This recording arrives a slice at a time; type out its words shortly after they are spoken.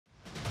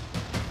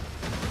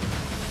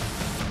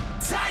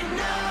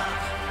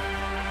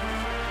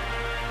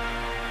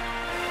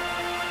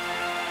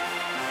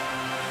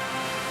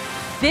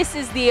This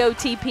is the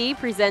OTP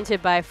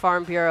presented by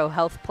Farm Bureau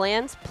Health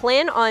Plans.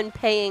 Plan on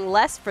paying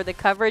less for the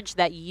coverage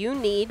that you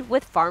need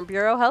with Farm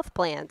Bureau Health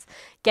Plans.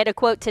 Get a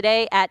quote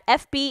today at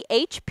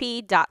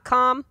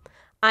fbhp.com.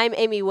 I'm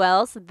Amie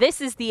Wells. This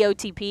is the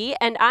OTP,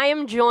 and I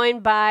am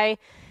joined by,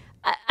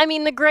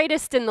 the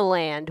greatest in the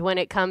land when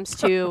it comes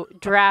to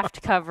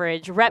draft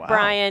coverage. Rhett,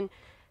 Bryan,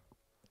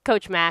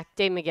 Coach Mac,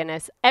 Dave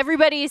McGinnis.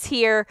 Everybody is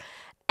here,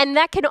 and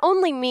that can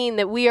only mean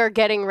that we are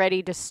getting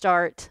ready to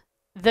start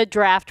the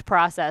draft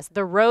process.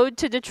 The road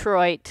to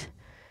Detroit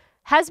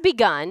has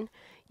begun.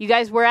 You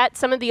guys were at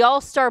some of the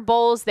All-Star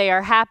Bowls. They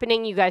are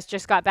happening. You guys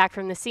just got back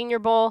from the Senior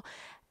Bowl.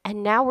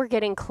 And now we're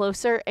getting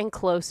closer and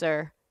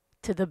closer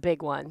to the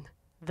big one.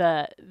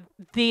 The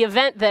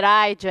event that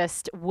I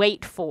just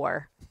wait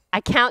for. I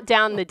count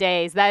down the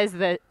days. That is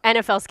the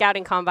NFL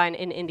Scouting Combine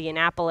in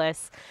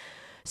Indianapolis.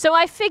 So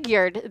I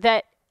figured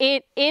that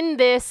in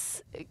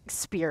this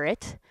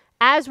spirit,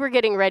 as we're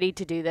getting ready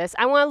to do this,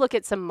 I want to look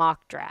at some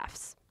mock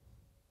drafts.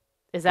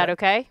 Is that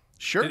okay?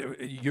 Sure.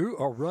 You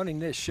are running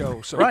this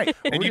show. So right.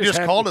 And you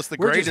just called us the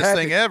greatest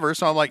thing ever.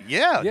 So I'm like,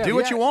 do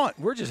what you want.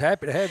 We're just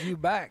happy to have you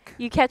back.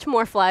 You catch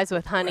more flies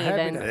with honey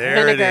than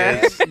there vinegar.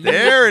 It is.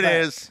 There it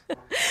is.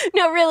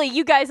 No, really,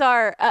 you guys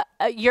are,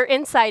 your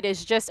insight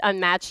is just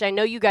unmatched. I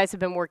know you guys have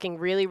been working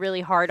really,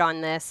 really hard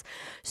on this.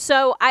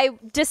 So I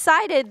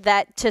decided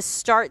that to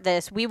start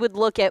this, we would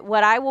look at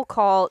what I will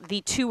call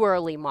the too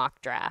early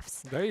mock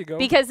drafts. There you go.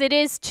 Because it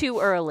is too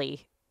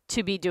early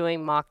to be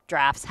doing mock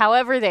drafts.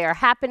 However, they are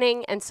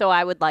happening, and so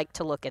I would like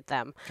to look at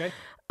them. Okay.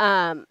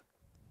 I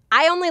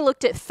only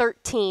looked at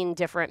 13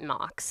 different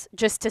mocks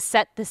just to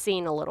set the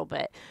scene a little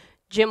bit.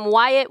 Jim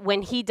Wyatt,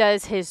 when he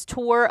does his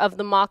tour of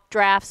the mock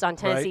drafts on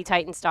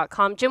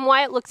TennesseeTitans.com, Jim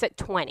Wyatt looks at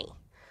 20.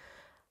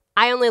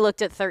 I only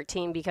looked at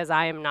 13 because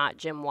I am not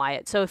Jim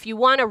Wyatt. So if you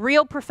want a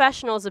real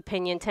professional's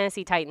opinion,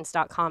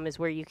 TennesseeTitans.com is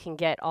where you can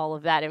get all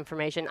of that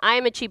information. I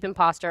am a cheap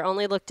imposter,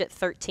 only looked at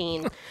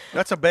 13.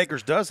 That's a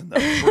baker's dozen,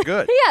 though. We're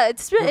good. Yeah,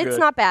 it's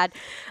not bad.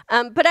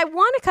 But I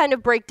want to kind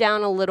of break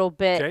down a little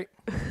bit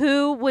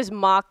who was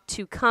mocked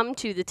to come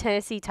to the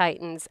Tennessee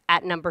Titans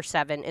at number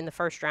 7 in the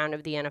first round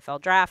of the NFL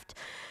draft.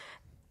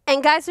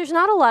 And, guys, there's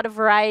not a lot of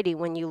variety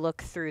when you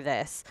look through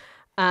this.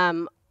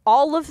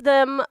 All of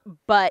them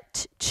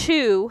but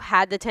 2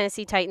 had the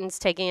Tennessee Titans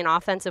taking an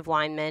offensive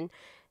lineman,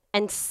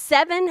 and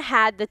 7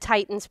 had the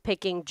Titans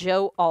picking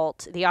Joe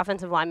Alt, the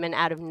offensive lineman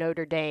out of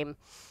Notre Dame.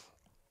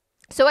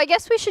 So I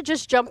guess we should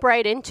just jump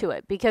right into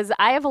it because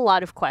I have a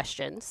lot of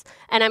questions,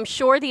 and I'm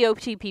sure the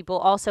OT people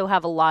also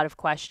have a lot of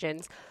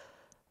questions.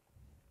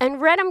 And,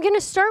 Rhett, I'm going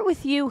to start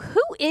with you.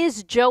 Who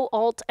is Joe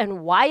Alt, and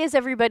why is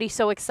everybody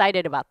so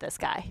excited about this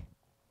guy?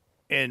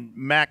 And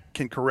Mac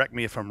can correct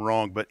me if I'm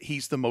wrong, but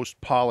he's the most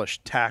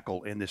polished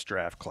tackle in this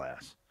draft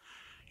class.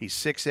 He's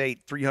 6'8",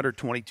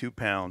 322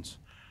 pounds.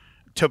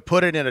 To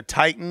put it in a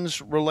Titans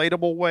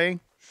relatable way,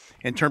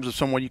 in terms of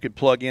someone you could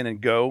plug in and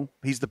go,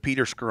 he's the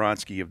Peter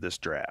Skoronski of this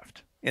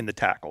draft in the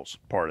tackles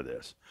part of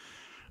this.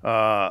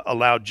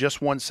 Allowed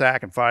just 1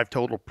 sack and 5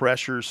 total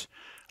pressures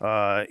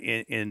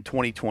in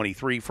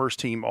 2023,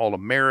 first-team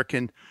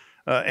All-American.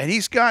 And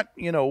he's got,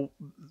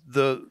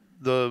 the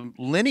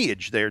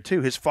lineage there, too.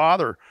 His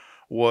father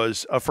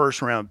was a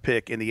first-round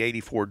pick in the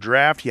 84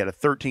 draft. He had a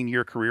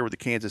 13-year career with the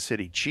Kansas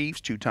City Chiefs,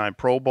 2-time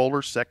Pro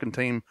Bowler,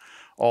 second-team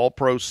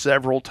All-Pro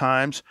several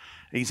times.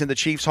 He's in the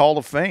Chiefs Hall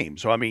of Fame.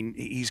 So,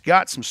 he's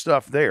got some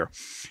stuff there.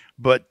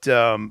 But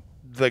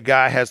the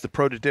guy has the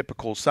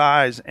prototypical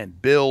size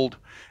and build.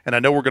 And I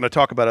know we're going to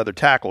talk about other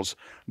tackles.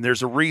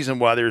 There's a reason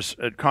why there's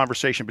a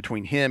conversation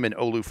between him and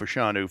Olu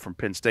Fashanu from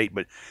Penn State.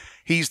 But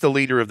he's the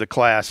leader of the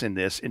class in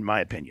this, in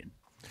my opinion.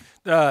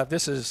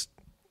 This is –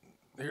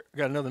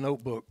 got another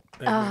notebook,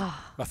 my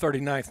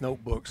 39th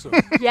notebook, so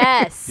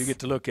yes, you get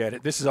to look at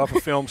it. This is off a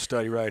film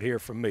study right here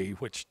from me,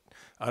 which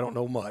I don't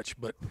know much,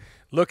 but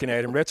looking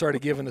at him, Rhett's already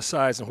given the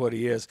size and what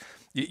he is.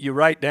 You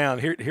write down,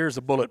 here's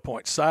a bullet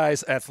point.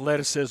 Size,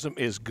 athleticism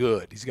is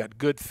good. He's got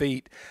good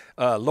feet,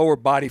 lower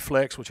body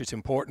flex, which is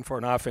important for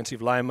an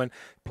offensive lineman.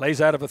 Plays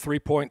out of a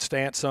three-point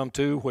stance some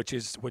too, which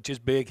is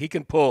big. He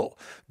can pull.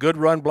 Good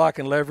run block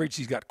and leverage.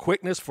 He's got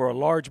quickness for a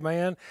large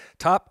man.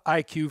 Top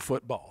IQ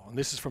football. And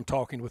this is from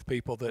talking with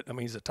people that,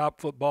 he's a top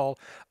football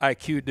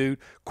IQ dude.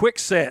 Quick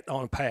set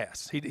on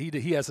pass.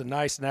 He has a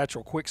nice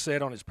natural quick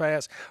set on his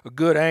pass. A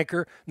good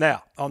anchor.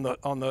 Now, on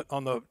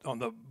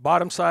the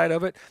bottom side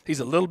of it, he's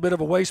a little bit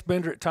of a waist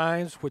bender at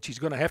times, which he's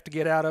going to have to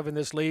get out of in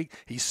this league.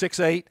 He's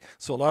 6'8",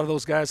 so a lot of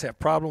those guys have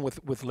problem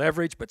with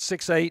leverage, but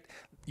 6'8",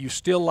 you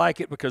still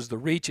like it because the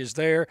reach is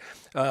there.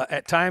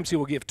 At times he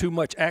will give too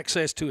much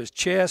access to his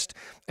chest,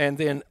 and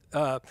then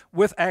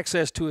with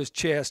access to his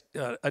chest,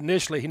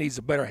 initially he needs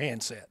a better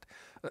handset.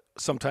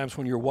 Sometimes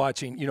when you're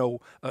watching,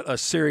 a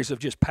series of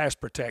just pass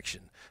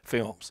protection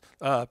films.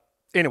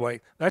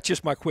 Anyway, that's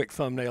just my quick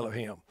thumbnail of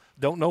him.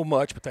 Don't know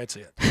much, but that's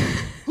it.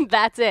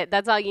 That's it.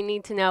 That's all you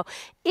need to know.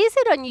 Is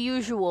it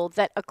unusual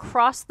that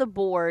across the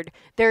board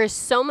there is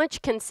so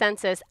much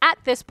consensus at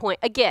this point?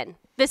 Again,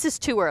 this is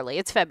too early.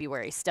 It's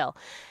February still.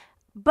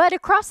 But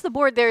across the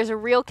board, there is a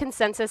real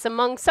consensus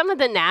among some of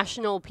the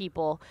national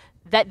people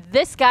that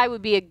this guy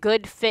would be a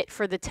good fit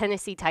for the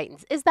Tennessee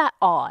Titans. Is that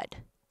odd?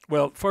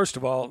 Well, first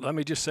of all, let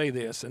me just say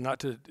this, and not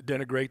to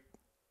denigrate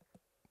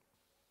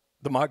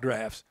the mock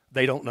drafts,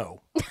 they don't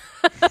know.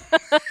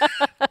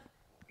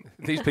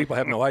 These people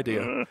have no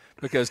idea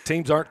because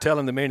teams aren't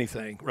telling them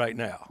anything right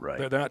now. Right.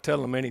 They're not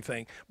telling them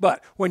anything.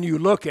 But when you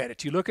look at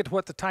it, you look at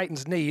what the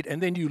Titans need,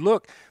 and then you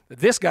look,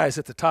 this guy's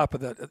at the top of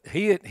the –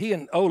 he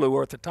and Olu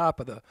are at the top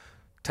of the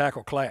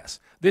tackle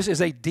class. This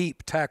is a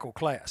deep tackle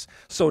class.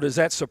 So does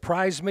that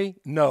surprise me?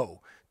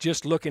 No.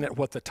 Just looking at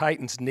what the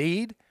Titans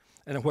need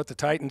and what the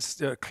Titans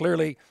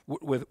clearly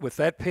with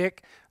that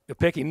pick –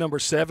 picking number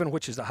 7,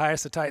 which is the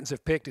highest the Titans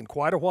have picked in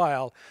quite a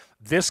while,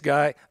 this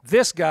guy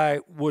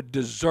would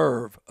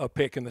deserve a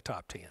pick in the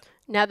top 10.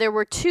 Now, there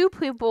were 2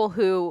 people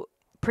who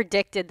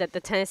predicted that the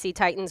Tennessee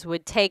Titans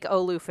would take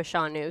Olu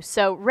Fashanu.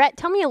 So, Rhett,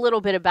 tell me a little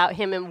bit about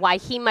him and why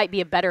he might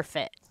be a better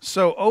fit.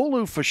 So,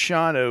 Olu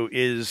Fashanu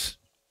is,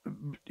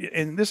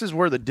 and this is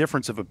where the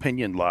difference of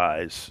opinion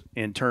lies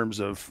in terms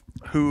of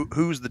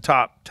who's the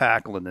top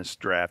tackle in this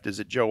draft. Is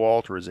it Joe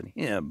Alt or is it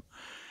him?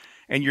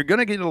 And you're going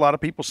to get a lot of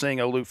people saying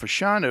Olu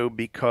Fashanu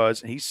because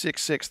he's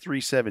 6'6",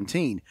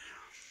 317.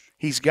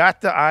 He's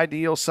got the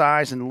ideal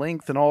size and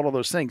length and all of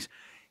those things.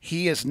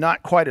 He is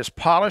not quite as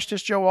polished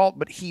as Joe Alt,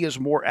 but he is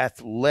more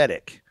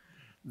athletic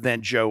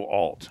than Joe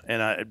Alt.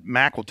 And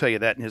Mac will tell you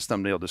that in his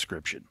thumbnail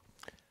description.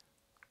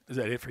 Is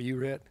that it for you,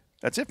 Rhett?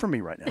 That's it for me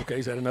right now. Okay,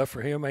 is that enough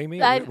for him, Amy?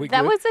 That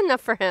was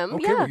enough for him.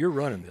 Okay, yeah. well, you're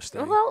running this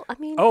thing. Well, I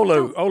mean,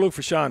 Olu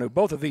Fashanu,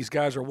 both of these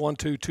guys are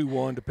 1-2,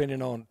 2-1,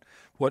 depending on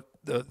what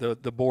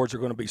the boards are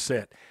going to be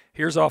set.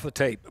 Here's off the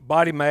tape.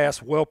 Body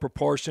mass,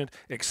 well-proportioned,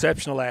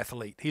 exceptional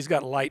athlete. He's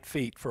got light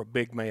feet for a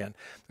big man.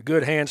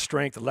 Good hand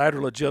strength,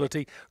 lateral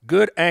agility,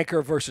 good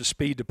anchor versus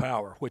speed to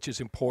power, which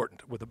is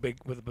important with a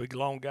big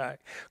long guy.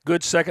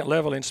 Good second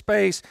level in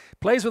space.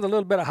 Plays with a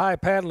little bit of high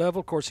pad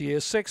level. Of course, he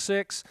is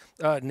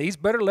 6'6", needs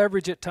better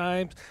leverage at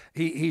times.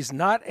 He's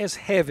not as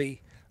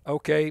heavy,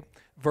 okay,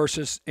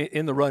 versus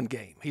in the run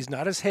game. He's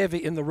not as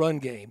heavy in the run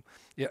game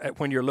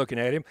when you're looking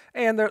at him.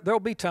 And there'll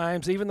be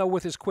times, even though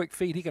with his quick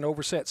feet, he can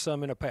overset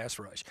some in a pass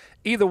rush.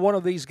 Either one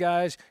of these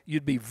guys,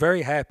 you'd be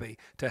very happy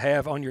to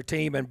have on your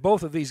team. And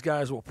both of these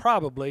guys will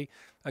probably,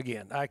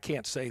 again, I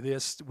can't say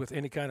this with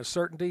any kind of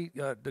certainty.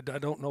 I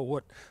don't know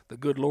what the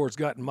good Lord's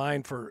got in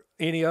mind for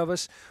any of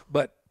us,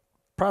 but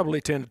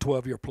probably 10 to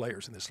 12-year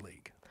players in this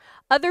league.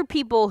 Other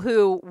people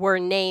who were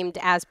named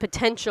as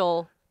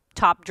potential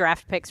top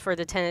draft picks for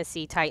the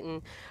Tennessee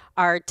Titan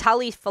are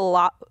Tali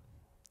Fuaga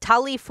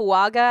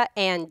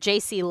and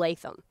J.C.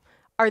 Latham.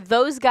 Are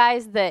those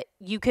guys that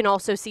you can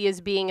also see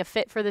as being a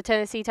fit for the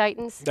Tennessee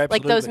Titans? Absolutely.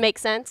 Like those make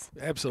sense?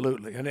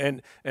 Absolutely.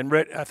 And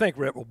Rhett, I think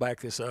Rhett will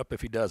back this up.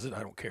 If he doesn't, I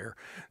don't care.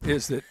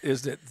 Is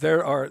that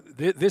there are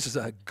this is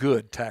a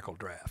good tackle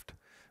draft.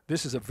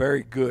 This is a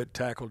very good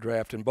tackle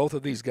draft, and both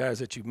of these guys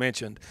that you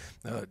mentioned,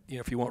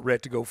 if you want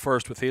Rhett to go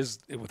first with his,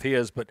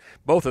 but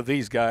both of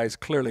these guys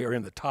clearly are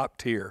in the top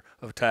tier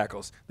of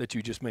tackles that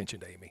you just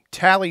mentioned, Amy.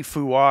 Tali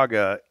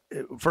Fuaga,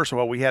 first of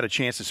all, we had a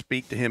chance to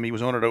speak to him. He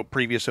was on a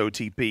previous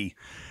OTP,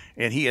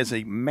 and he is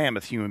a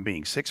mammoth human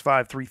being, 6'5",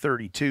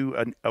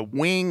 332, a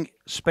wing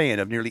span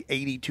of nearly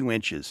 82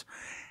 inches,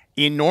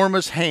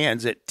 enormous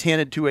hands at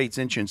 10 2/8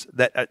 inches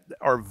that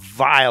are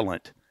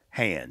violent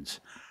hands.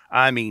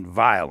 I mean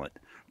violent.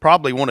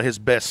 Probably one of his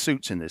best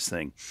suits in this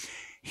thing.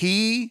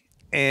 He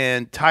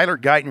and Tyler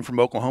Guyton from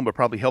Oklahoma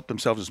probably helped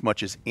themselves as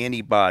much as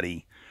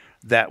anybody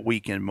that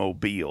week in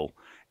Mobile.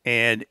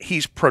 And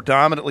he's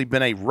predominantly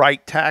been a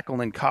right tackle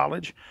in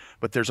college,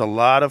 but there's a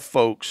lot of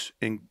folks,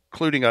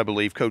 including, I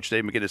believe, Coach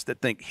Dave McGinnis,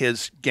 that think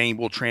his game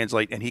will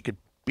translate and he could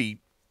be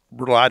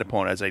relied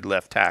upon as a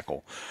left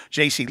tackle.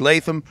 J.C.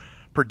 Latham,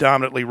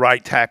 predominantly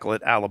right tackle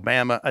at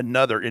Alabama,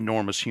 another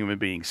enormous human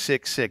being,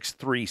 6'6",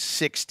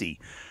 360.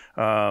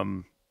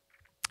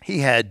 He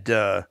had,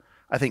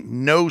 I think,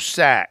 no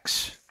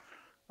sacks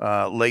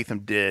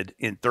Latham did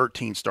in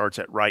 13 starts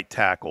at right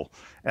tackle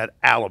at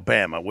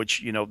Alabama,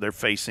 which, they're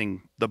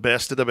facing the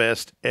best of the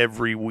best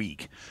every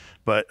week.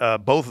 But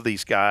both of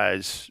these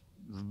guys,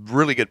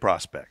 really good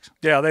prospects.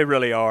 Yeah, they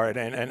really are,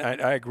 and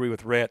I agree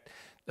with Rhett.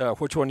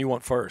 Which one you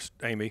want first,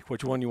 Amy?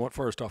 Which one you want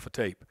first off the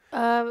tape?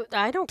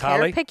 I don't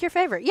Tali? care. Pick your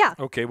favorite. Yeah.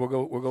 Okay, we'll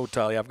go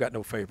Tali. I've got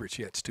no favorites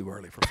yet. It's too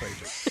early for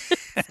favorites.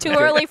 It's too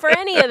early for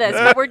any of this,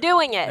 but we're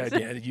doing it.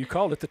 Yeah, you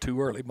called it the too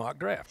early mock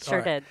draft.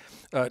 Sure did.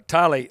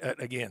 Tali,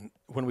 again,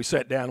 when we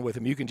sat down with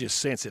him, you can just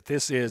sense it.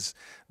 This is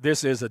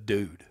a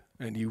dude,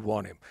 and you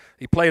want him.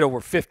 He played over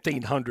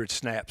 1,500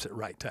 snaps at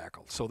right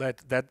tackle, so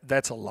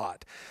that's a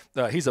lot.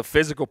 He's a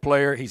physical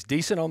player. He's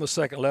decent on the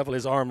second level.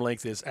 His arm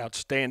length is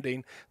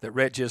outstanding. That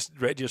Rhett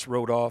just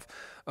wrote off.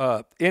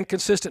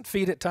 Inconsistent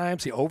feet at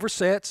times. He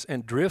oversets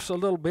and drifts a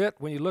little bit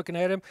when you're looking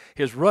at him.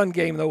 His run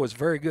game, though, is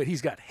very good.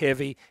 He's got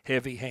heavy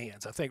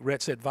hands. I think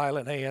Rhett said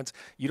violent hands.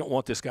 You don't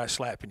want this guy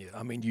slapping you.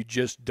 I mean, you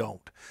just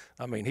don't.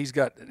 I mean, he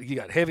got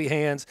heavy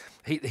hands.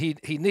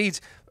 He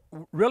needs –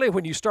 really,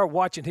 when you start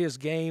watching his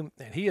game,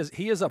 and he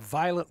is a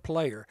violent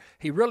player,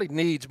 he really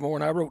needs more,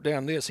 and I wrote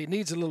down this, he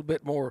needs a little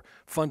bit more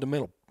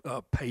fundamental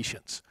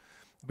patience,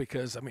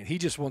 because, I mean, he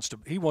wants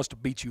to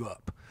beat you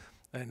up.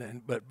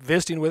 But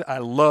visiting with, I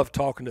love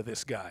talking to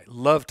this guy.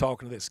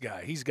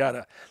 He's got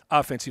an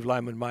offensive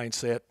lineman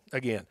mindset.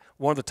 Again,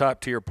 one of the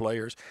top tier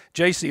players.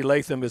 J.C.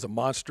 Latham is a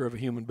monster of a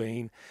human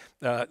being.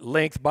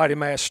 Length, body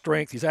mass,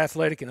 strength. He's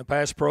athletic in the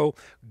pass pro.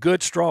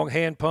 Good, strong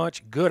hand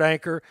punch. Good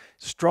anchor.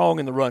 Strong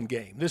in the run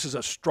game. This is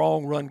a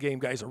strong run game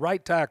guy. He's a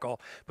right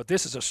tackle, but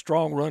this is a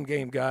strong run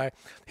game guy.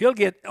 He'll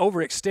get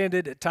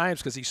overextended at times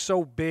because he's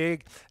so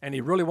big, and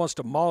he really wants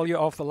to maul you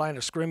off the line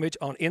of scrimmage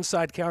on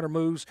inside counter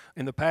moves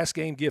in the pass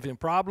game, give him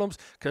problems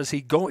because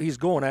he's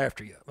going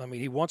after you. I mean,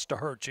 he wants to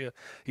hurt you.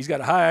 He's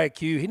got a high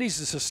IQ. He needs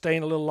to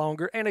sustain a little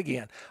longer. And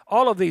again,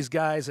 all of these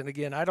guys, and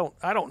again, I don't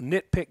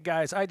nitpick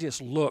guys. I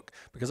just look,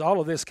 because all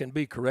of this can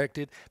be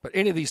corrected. But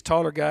any of these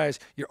taller guys,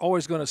 you're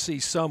always going to see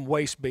some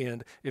waist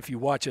bend if you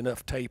watch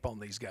enough tape on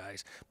these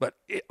guys. But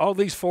all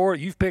these four,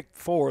 you've picked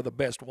four of the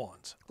best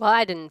ones. Well,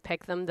 I didn't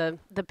pick them.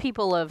 The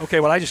people of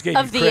I just gave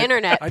of you the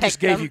internet. I just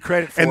gave you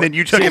credit for and it. then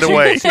you took it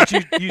away. Since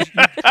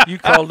you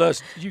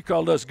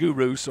called us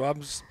gurus, so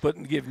I'm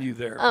giving you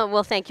there. Oh,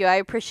 well, thank you. I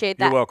appreciate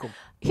that. You're welcome.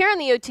 Here on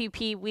the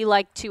OTP, we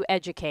like to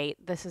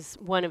educate. This is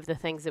one of the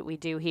things that we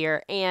do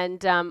here.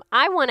 And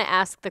I want to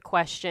ask the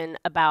question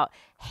about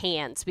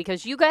hands,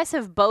 because you guys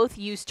have both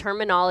used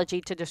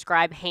terminology to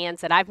describe hands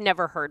that I've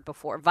never heard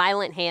before.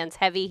 Violent hands,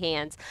 heavy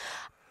hands.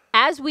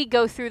 As we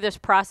go through this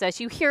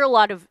process, you hear a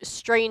lot of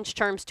strange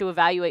terms to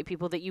evaluate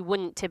people that you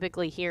wouldn't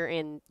typically hear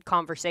in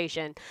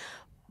conversation.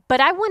 But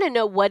I want to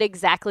know what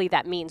exactly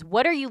that means.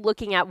 What are you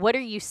looking at? What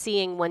are you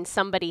seeing when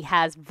somebody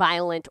has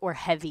violent or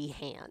heavy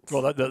hands?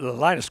 Well, the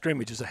line of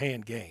scrimmage is a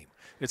hand game.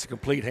 It's a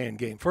complete hand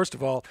game. First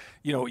of all,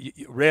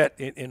 Rhett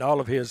in all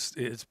of his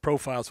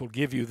profiles will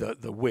give you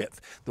the width,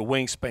 the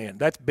wingspan.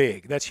 That's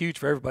big. That's huge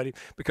for everybody,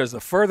 because the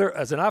further,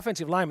 as an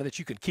offensive lineman, that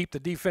you can keep the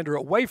defender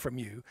away from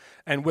you,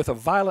 and with a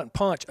violent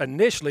punch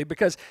initially,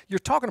 because you're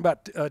talking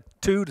about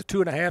 2 to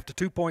 2.5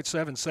 to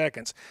 2.7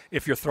 seconds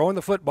if you're throwing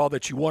the football,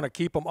 that you want to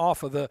keep them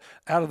out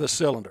of the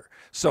cylinder.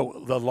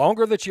 So the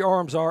longer that your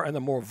arms are and the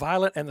more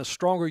violent and the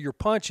stronger your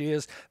punch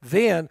is,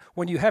 then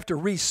when you have to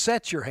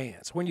reset your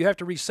hands,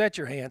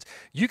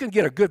 you can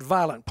get a good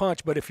violent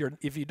punch, but if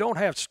you don't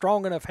have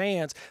strong enough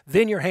hands,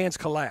 then your hands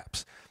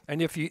collapse.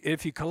 And if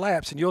you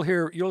collapse, and you'll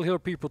hear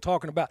people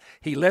talking about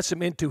he lets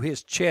him into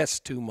his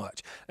chest too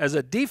much. As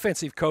a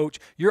defensive coach,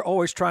 you're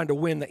always trying to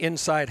win the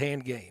inside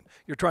hand game.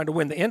 You're trying to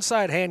win the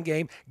inside hand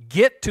game,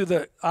 get to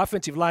the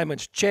offensive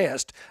lineman's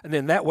chest, and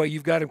then that way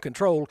you've got him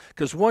controlled.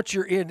 Because once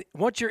you're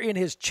in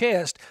his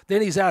chest,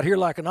 then he's out here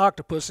like an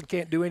octopus and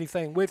can't do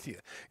anything with you.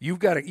 You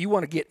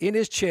want to get in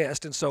his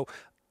chest, and so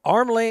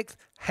arm length,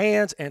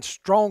 hands, and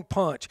strong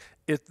punch.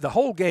 The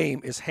whole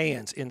game is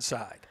hands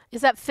inside.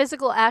 Is that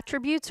physical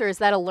attributes, or is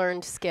that a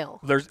learned skill?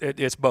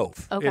 It's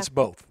both. Okay. It's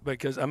both,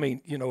 because I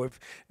mean,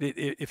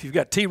 if you've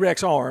got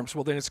T-Rex arms,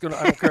 well, then it's gonna.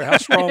 I don't care how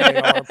strong they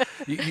are,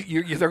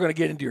 they're gonna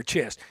get into your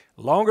chest.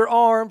 Longer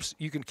arms,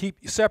 you can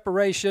keep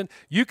separation.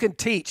 You can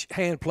teach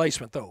hand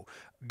placement, though.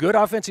 Good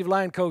offensive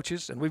line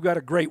coaches, and we've got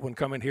a great one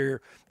coming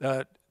here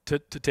to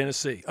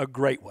Tennessee, a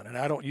great one, and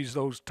I don't use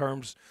those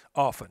terms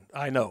often.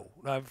 I know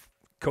I've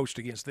coached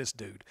against this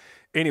dude.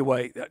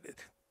 Anyway.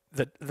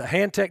 The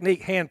hand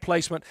technique, hand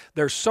placement,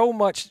 there is so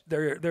much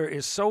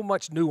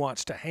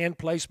nuance to hand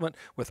placement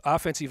with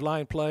offensive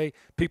line play.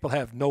 People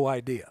have no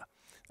idea.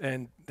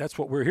 And that's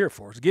what we're here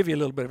for, is to give you a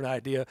little bit of an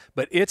idea,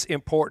 but it's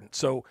important.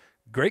 So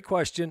great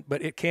question,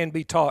 but it can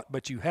be taught,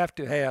 but you have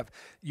to have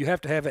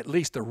at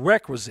least the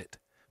requisite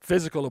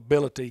physical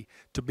ability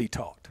to be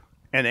taught.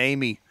 And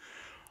Amie,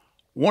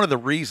 one of the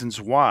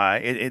reasons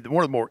why,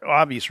 one of the more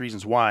obvious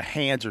reasons why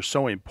hands are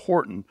so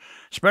important,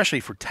 especially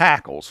for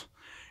tackles,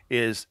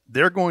 is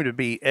they're going to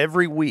be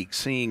every week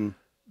seeing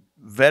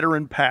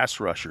veteran pass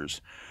rushers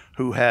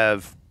who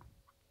have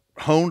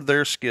honed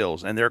their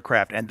skills and their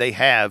craft, and they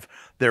have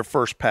their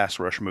first pass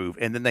rush move,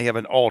 and then they have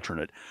an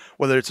alternate,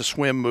 whether it's a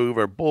swim move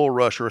or a bull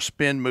rush or a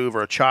spin move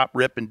or a chop,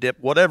 rip, and dip,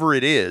 whatever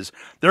it is.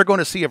 They're going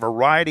to see a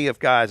variety of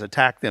guys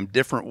attack them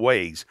different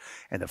ways,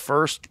 and the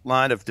first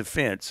line of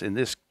defense, in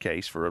this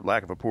case, for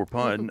lack of a poor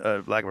pun,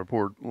 lack of a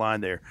poor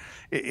line there,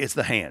 it's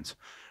the hands.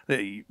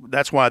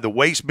 That's why the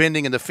waist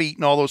bending and the feet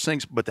and all those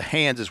things, but the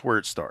hands is where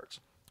it starts.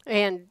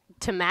 And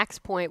to Mac's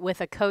point, with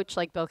a coach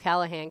like Bill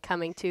Callahan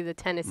coming to the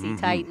Tennessee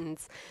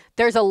Titans,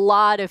 there's a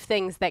lot of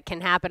things that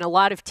can happen, a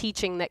lot of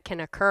teaching that can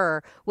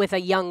occur with a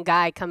young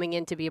guy coming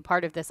in to be a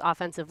part of this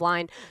offensive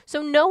line.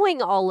 So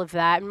knowing all of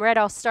that, and Rhett,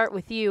 I'll start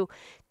with you,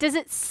 does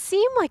it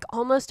seem like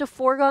almost a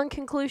foregone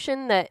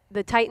conclusion that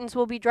the Titans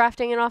will be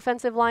drafting an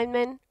offensive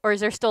lineman, or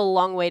is there still a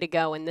long way to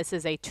go and this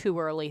is a too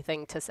early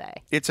thing to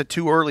say? It's a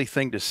too early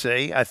thing to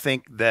say. I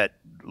think that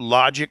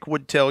logic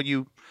would tell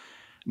you,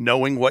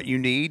 knowing what you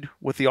need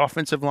with the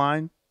offensive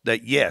line,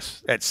 that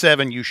yes, at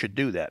 7 you should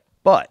do that.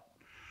 But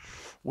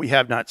we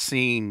have not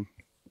seen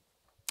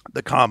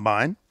the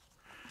combine.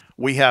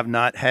 We have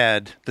not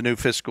had the new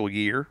fiscal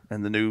year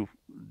and the new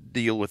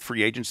deal with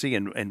free agency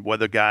and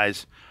whether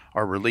guys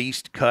are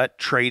released, cut,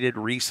 traded,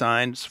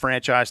 re-signed,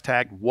 franchise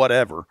tagged,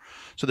 whatever.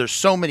 So there's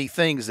so many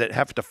things that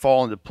have to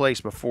fall into place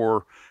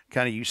before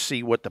kind of you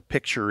see what the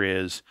picture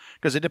is,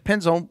 because it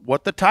depends on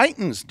what the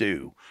Titans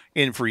do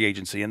in free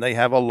agency, and they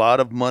have a lot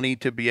of money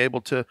to be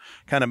able to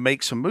kind of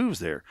make some moves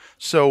there.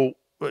 So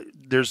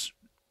there's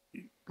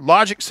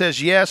logic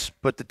says yes,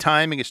 but the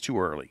timing is too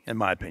early, in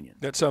my opinion.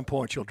 At some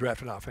point, you'll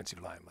draft an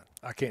offensive lineman.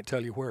 I can't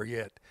tell you where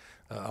yet.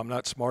 I'm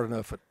not smart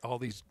enough at all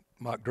these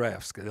mock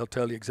drafts because they'll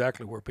tell you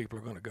exactly where people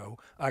are going to go.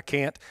 I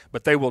can't,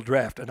 but they will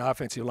draft an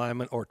offensive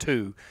lineman or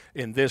two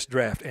in this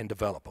draft and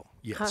develop them.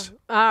 Yes.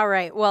 All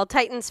right. Well,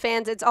 Titans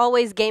fans, it's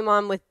always game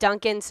on with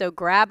Dunkin', so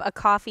grab a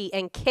coffee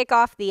and kick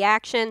off the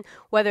action,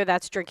 whether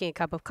that's drinking a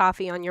cup of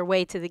coffee on your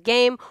way to the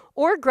game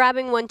or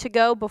grabbing one to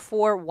go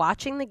before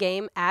watching the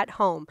game at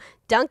home.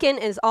 Dunkin'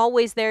 is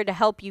always there to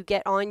help you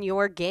get on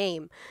your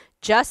game.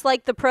 Just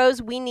like the pros,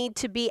 we need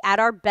to be at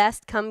our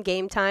best come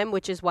game time,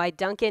 which is why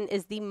Dunkin'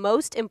 is the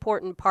most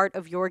important part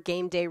of your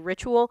game day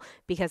ritual,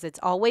 because it's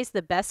always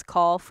the best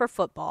call for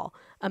football.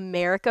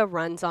 America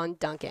runs on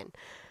Dunkin'.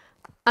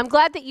 I'm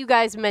glad that you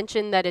guys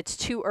mentioned that it's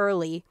too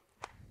early,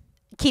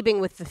 keeping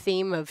with the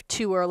theme of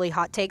too early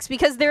hot takes,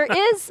 because there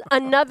is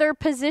another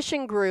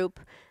position group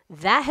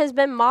that has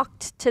been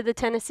mocked to the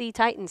Tennessee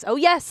Titans. Oh,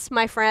 yes,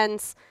 my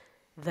friends,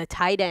 the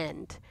tight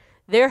end.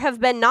 There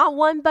have been not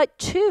one but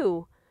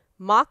two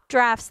mock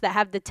drafts that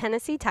have the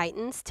Tennessee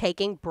Titans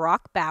taking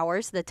Brock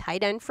Bowers, the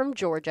tight end from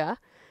Georgia,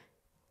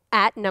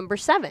 at number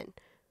 7.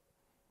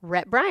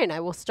 Rhett, Bryan, I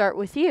will start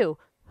with you.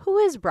 Who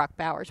is Brock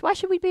Bowers? Why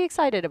should we be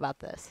excited about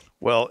this?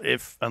 Well,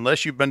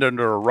 unless you've been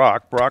under a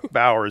rock, Brock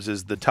Bowers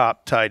is the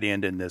top tight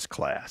end in this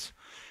class,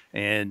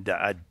 and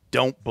I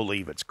don't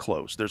believe it's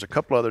close. There's a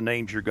couple other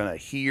names you're going to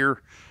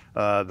hear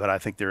that I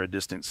think they're a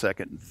distant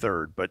second and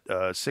third, but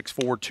 6'4",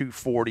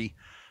 240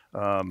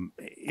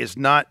 is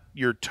not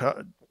your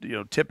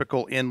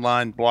typical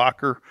inline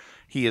blocker.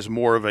 He is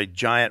more of a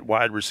giant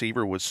wide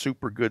receiver with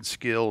super good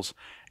skills,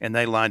 and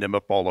they lined him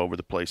up all over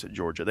the place at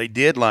Georgia. They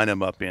did line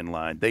him up in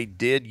line. They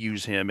did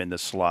use him in the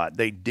slot.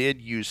 They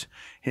did use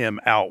him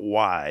out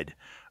wide.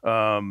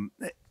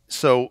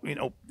 So,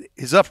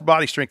 his upper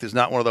body strength is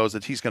not one of those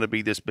that he's going to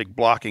be this big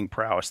blocking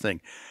prowess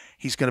thing.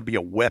 He's going to be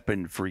a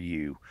weapon for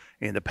you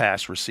in the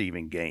pass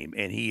receiving game,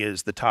 and he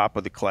is the top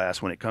of the class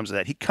when it comes to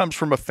that. He comes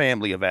from a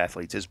family of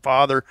athletes. His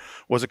father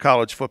was a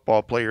college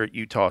football player at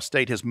Utah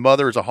State. His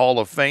mother is a Hall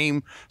of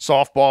Fame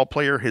softball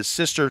player. His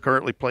sister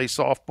currently plays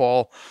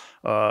softball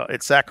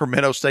at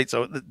Sacramento State.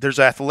 So there's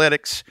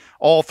athletics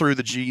all through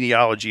the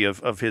genealogy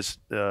of his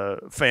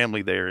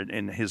family there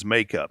and his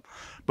makeup.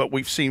 But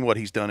we've seen what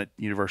he's done at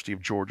University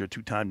of Georgia,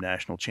 2-time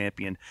national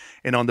champion,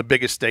 and on the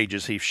biggest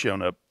stages he's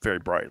shown up very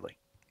brightly.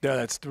 Yeah,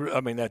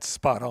 that's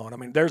spot on. I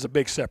mean, there's a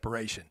big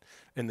separation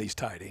in these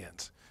tight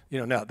ends.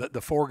 Now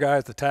the four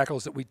guys, the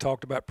tackles that we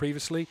talked about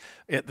previously,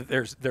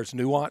 there's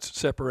nuanced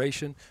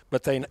separation,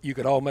 but you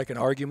could all make an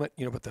argument.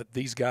 But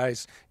these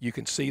guys, you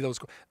can see those.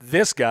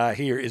 This guy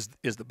here is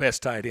the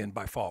best tight end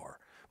by far.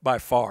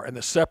 And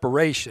the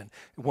separation,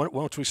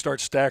 once we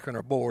start stacking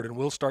our board, and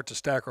we'll start to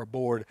stack our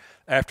board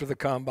after the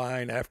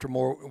combine, after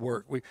more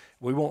work,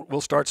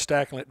 we'll start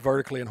stacking it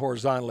vertically and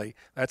horizontally.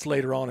 That's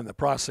later on in the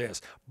process.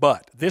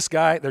 But this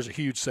guy, there's a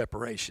huge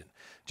separation.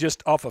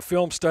 Just off a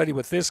film study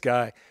with this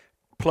guy,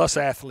 plus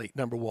athlete,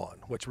 number one,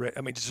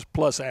 just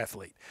plus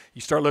athlete.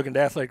 You start looking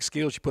at athletic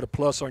skills, you put a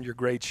plus on your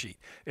grade sheet.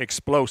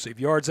 Explosive,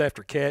 yards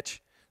after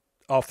catch,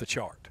 off the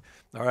chart.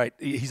 All right,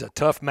 he's a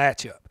tough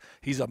matchup.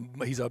 He's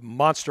a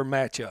monster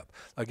matchup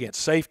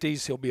against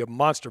safeties. He'll be a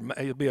monster.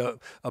 He'll be a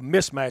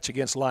mismatch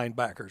against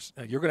linebackers.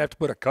 Now, you're going to have to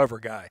put a cover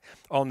guy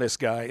on this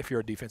guy if you're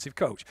a defensive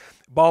coach.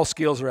 Ball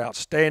skills are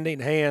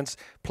outstanding. Hands,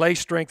 play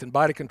strength, and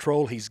body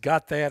control. He's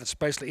got that,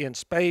 especially in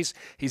space.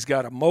 He's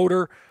got a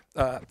motor.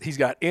 He's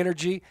got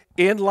energy.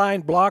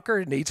 Inline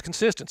blocker, needs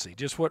consistency.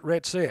 Just what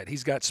Rhett said.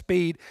 He's got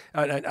speed.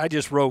 I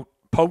just wrote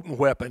potent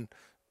weapon.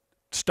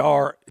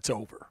 Star. It's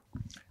over.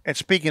 And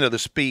speaking of the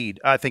speed,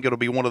 I think it'll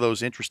be one of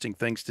those interesting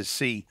things to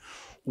see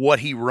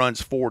what he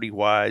runs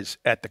 40-wise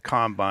at the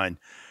combine.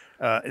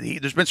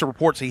 There's been some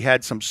reports he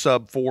had some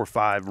sub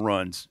 4.5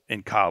 runs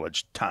in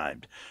college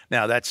timed.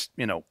 Now that's,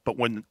 but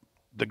when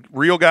the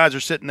real guys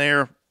are sitting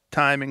there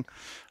timing,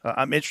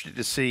 I'm interested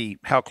to see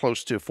how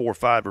close to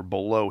 4.5 or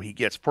below he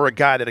gets for a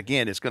guy that,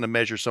 again, is going to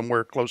measure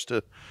somewhere close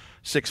to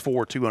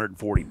 6'4",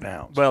 240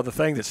 pounds. Well, the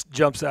thing that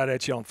jumps out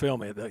at you on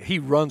film is that he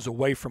runs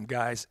away from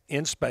guys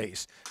in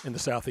space in the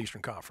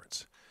Southeastern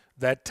Conference.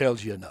 That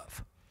tells you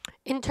enough.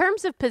 In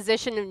terms of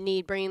position of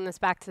need, bringing this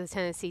back to the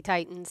Tennessee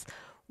Titans,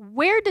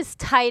 where does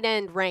tight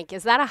end rank?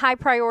 Is that a high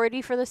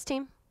priority for this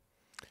team?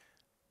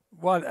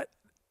 Well,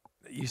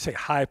 you say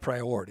high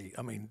priority.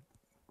 I mean,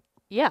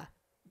 yeah.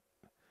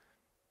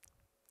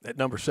 At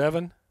number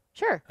 7?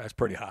 Sure. That's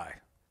pretty high.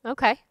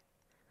 Okay.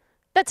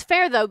 That's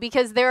fair, though,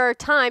 because there are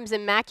times,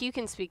 and Mac, you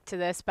can speak to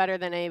this better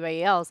than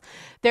anybody else,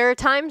 there are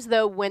times,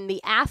 though, when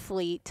the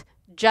athlete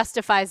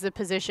justifies the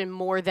position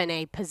more than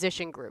a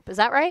position group. Is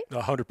that right?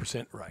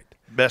 100% right.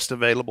 Best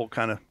available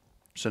kind of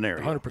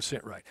scenario.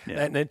 100% right.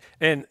 Yeah.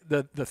 And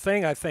the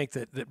thing I think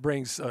that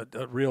brings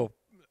a real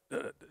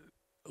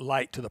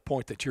light to the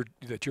point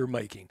that you're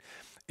making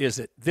is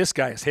that this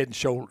guy is head and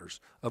shoulders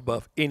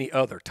above any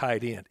other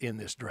tight end in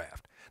this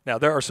draft. Now,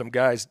 there are some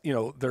guys,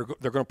 they're going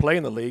to play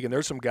in the league, and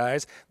there's some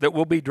guys that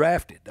will be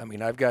drafted. I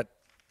mean, I've got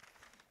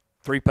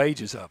 3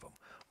 pages of them.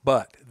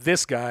 But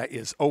this guy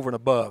is over and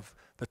above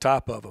the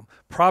top of them,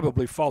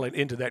 probably falling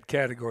into that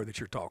category that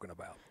you're talking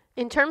about.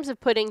 In terms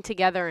of putting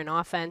together an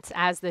offense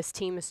as this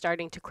team is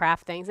starting to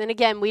craft things, and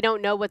again, we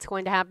don't know what's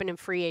going to happen in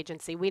free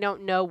agency. We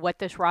don't know what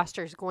this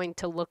roster is going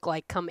to look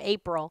like come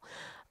April.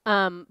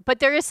 But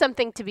there is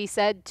something to be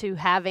said to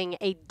having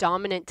a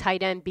dominant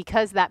tight end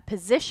because that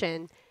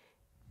position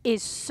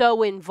is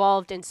so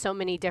involved in so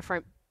many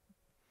different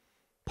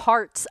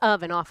parts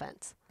of an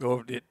offense.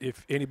 Well,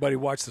 if anybody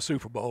watched the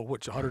Super Bowl,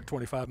 which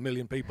 125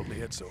 million people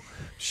did, so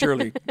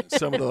surely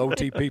some of the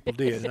OT people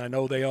did, and I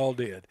know they all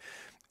did,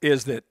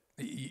 is that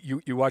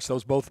you watch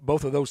those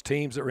both of those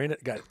teams that were in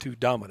it got 2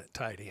 dominant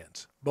tight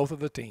ends. Both of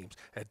the teams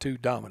had 2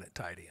 dominant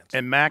tight ends.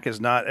 And Mac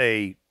is not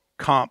a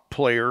comp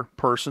player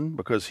person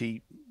because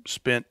he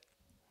spent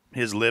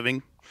his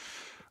living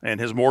and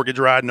his mortgage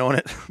riding on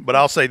it. But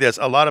I'll say this.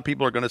 A lot of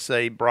people are going to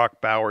say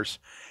Brock Bowers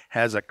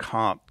has a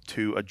comp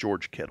to a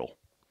George Kittle.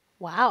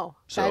 Wow.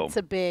 So, that's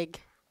a big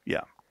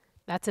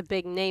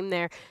name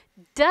there.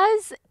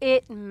 Does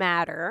it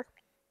matter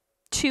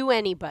to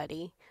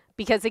anybody?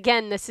 Because,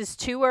 again, this is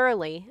too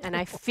early, and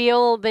I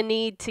feel the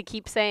need to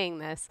keep saying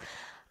this.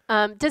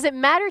 Does it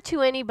matter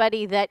to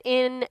anybody that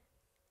in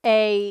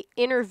a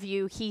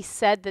interview he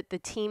said that the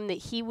team that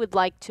he would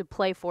like to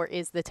play for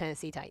is the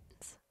Tennessee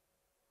Titans?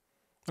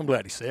 I'm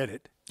glad he said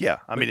it. Yeah,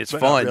 I mean, it's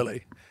but fun. not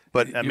really.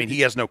 But, I mean,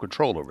 he has no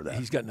control over that.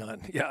 He's got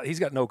none. Yeah, he's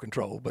got no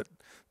control. But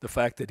the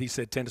fact that he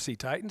said Tennessee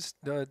Titans,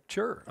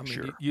 sure. I mean,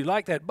 sure. You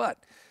like that. But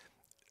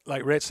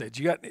like Rhett said,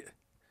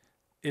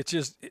 it's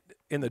just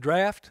in the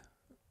draft.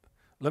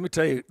 Let me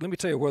tell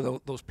you where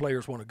those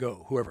players want to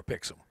go, whoever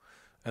picks them.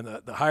 And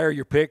the higher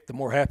you pick, the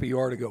more happy you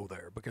are to go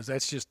there because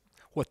that's just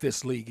what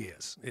this league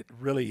is. It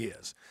really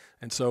is.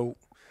 And so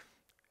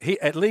he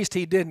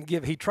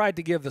tried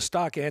to give the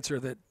stock answer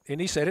that, and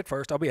he said it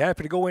first, I'll be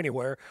happy to go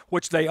anywhere,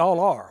 which they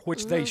all are,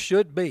 which they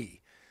should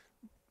be.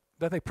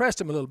 But they pressed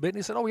him a little bit, and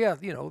he said, oh, yeah,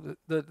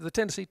 the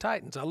Tennessee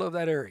Titans, I love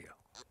that area.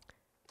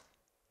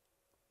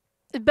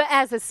 But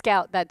as a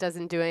scout, that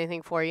doesn't do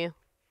anything for you?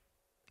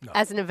 No.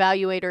 As an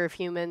evaluator of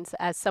humans,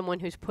 as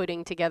someone who's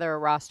putting together a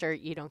roster,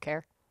 you don't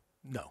care?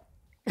 No.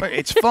 But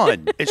it's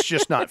fun. It's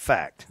just not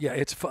fact. Yeah,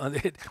 it's fun.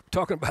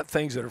 Talking about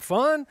things that are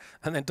fun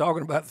and then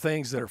talking about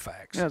things that are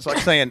facts. Yeah, it's like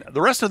saying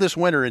the rest of this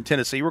winter in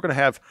Tennessee, we're going to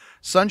have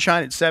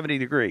sunshine at 70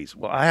 degrees.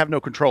 Well, I have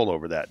no control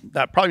over that.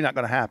 That's probably not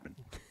going to happen.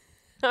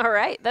 All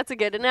right. That's a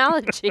good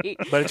analogy.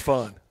 But it's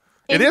fun.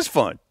 It is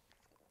fun.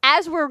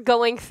 As we're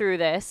going through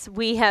this,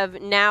 we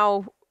have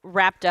now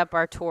wrapped up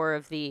our tour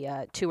of the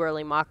too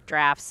early mock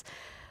drafts.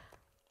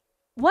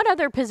 What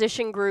other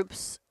position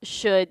groups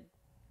should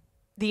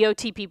the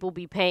OT people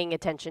be paying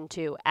attention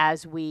to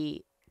as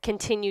we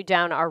continue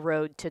down our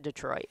road to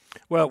Detroit?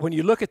 Well, when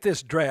you look at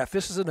this draft,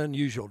 this is an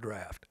unusual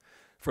draft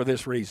for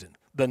this reason.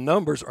 The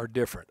numbers are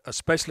different,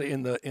 especially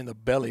in the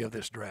belly of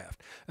this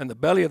draft. And the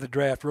belly of the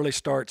draft really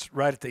starts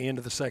right at the end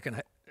of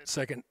the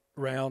second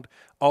round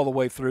all the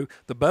way through.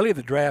 The belly of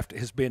the draft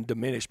has been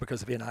diminished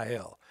because of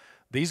NIL.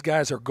 These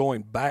guys are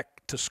going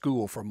back to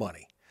school for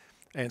money.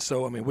 And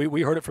so, I mean,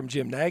 we heard it from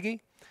Jim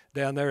Nagy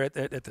down there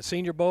at the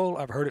Senior Bowl.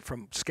 I've heard it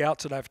from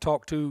scouts that I've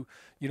talked to,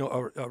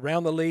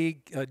 around the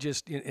league,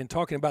 just in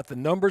talking about the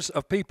numbers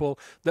of people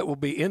that will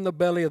be in the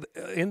belly of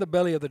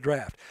the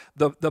draft.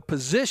 The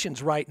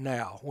positions right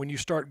now, when you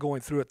start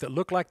going through it, that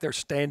look like they're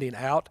standing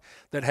out,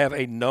 that have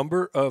a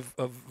number of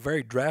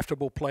very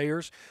draftable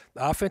players.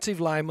 The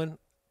offensive lineman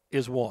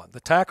is one. The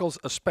tackles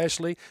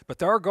especially, but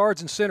there are guards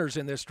and centers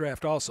in this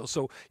draft also.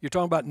 So you're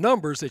talking about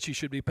numbers that you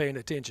should be paying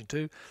attention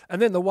to.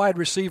 And then the wide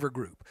receiver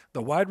group.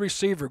 The wide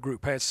receiver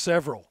group has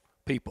several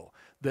people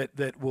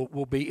that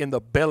will be in the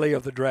belly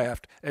of the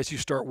draft as you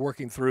start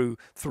working through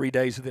 3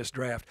 days of this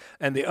draft.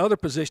 And the other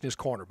position is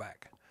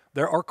cornerback.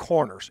 There are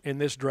corners in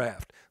this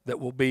draft that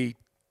will be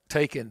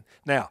taken.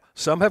 Now,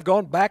 some have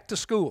gone back to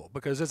school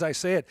because, as I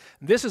said,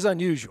 this is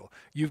unusual.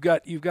 You've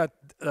got nearly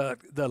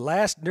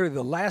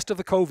the last of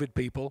the COVID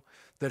people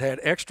that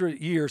had extra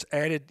years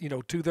added,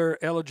 to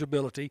their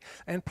eligibility,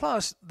 and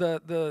plus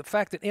the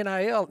fact that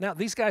NIL. Now,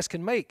 these guys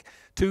can make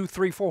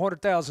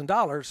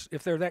 $200,000-$400,000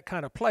 if they're that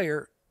kind of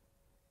player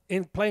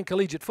in playing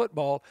collegiate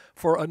football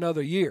for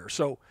another year.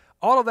 So,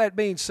 all of that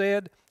being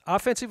said,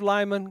 offensive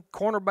linemen,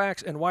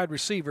 cornerbacks, and wide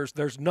receivers,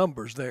 there's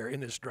numbers there in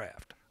this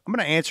draft. I'm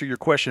going to answer your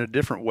question a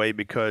different way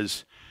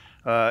because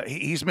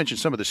he's mentioned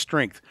some of the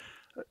strength.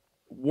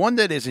 One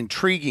that is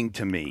intriguing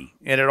to me,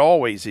 and it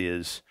always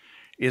is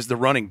the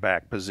running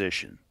back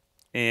position.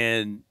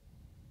 And,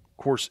 of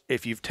course,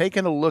 if you've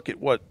taken a look at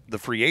what the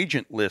free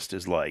agent list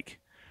is like,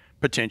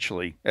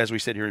 potentially, as we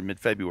said here in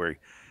mid-February,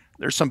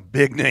 there's some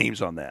big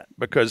names on that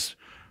because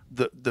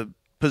the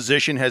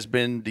position has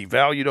been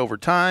devalued over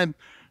time.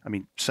 I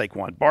mean,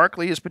 Saquon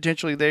Barkley is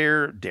potentially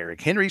there.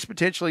 Derrick Henry's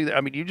potentially there.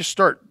 I mean, you just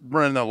start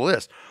running the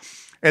list.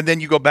 And then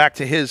you go back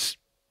to his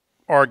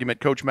argument,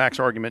 Coach Mack's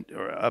argument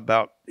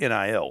about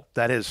NIL.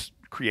 That has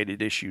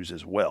created issues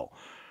as well.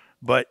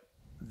 But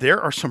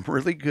there are some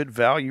really good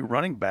value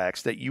running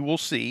backs that you will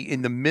see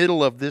in the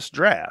middle of this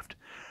draft.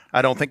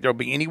 I don't think there'll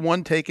be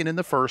anyone taken in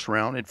the first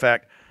round. In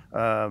fact,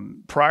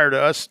 prior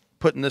to us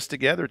putting this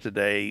together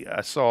today,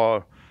 I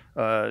saw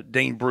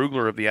Dane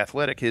Brugler of The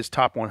Athletic, his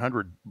top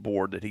 100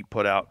 board that he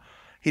put out.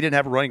 He didn't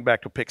have a running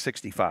back till pick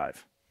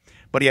 65,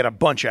 but he had a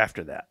bunch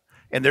after that.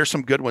 And there's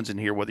some good ones in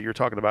here, whether you're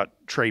talking about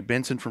Trey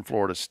Benson from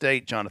Florida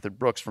State, Jonathan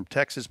Brooks from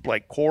Texas,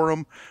 Blake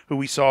Corum, who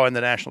we saw in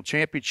the national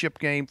championship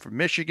game from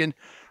Michigan,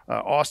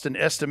 Austin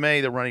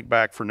Estime, the running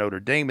back for Notre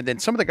Dame, and then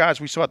some of the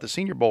guys we saw at the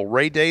Senior Bowl,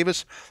 Ray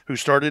Davis, who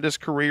started his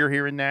career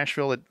here in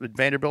Nashville at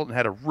Vanderbilt and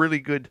had a really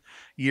good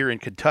year in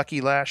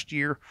Kentucky last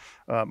year,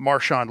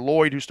 Marshawn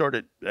Lloyd, who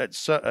started at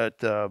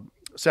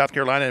South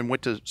Carolina and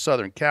went to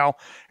Southern Cal,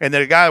 and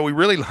then a guy we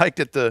really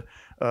liked at the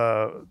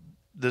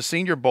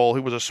Senior Bowl,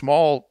 who was a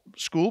small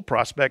school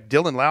prospect,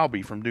 Dylan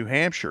Laube from New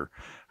Hampshire,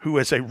 who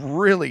is a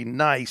really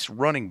nice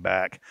running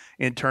back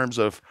in terms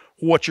of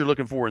what you're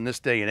looking for in this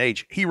day and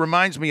age. He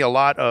reminds me a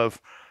lot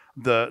of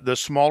the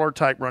smaller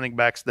type running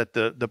backs that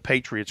the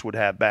Patriots would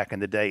have back in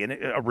the day. And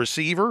a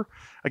receiver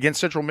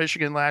against Central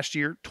Michigan last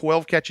year,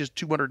 12 catches,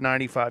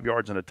 295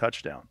 yards, and a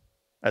touchdown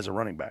as a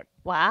running back.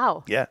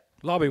 Wow. Yeah.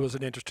 Laube was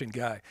an interesting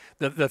guy.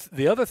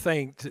 The other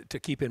thing to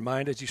keep in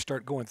mind as you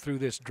start going through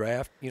this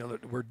draft,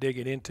 that we're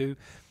digging into,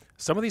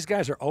 some of these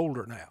guys are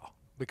older now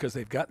because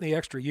they've gotten the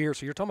extra year.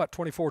 So you're talking about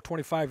 24,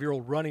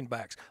 25-year-old running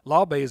backs.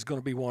 Laube is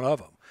going to be one of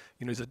them.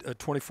 He's a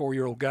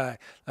 24-year-old guy.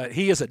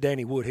 He is a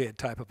Danny Woodhead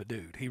type of a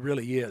dude. He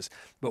really is.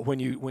 But when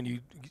you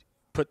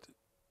put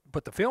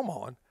the film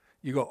on,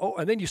 you go, oh,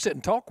 and then you sit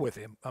and talk with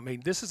him. I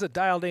mean, this is a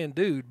dialed-in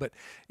dude, but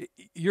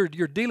you're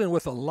dealing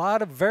with a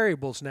lot of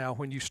variables now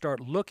when you start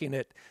looking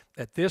at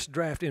this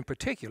draft in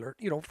particular,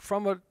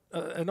 from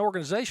an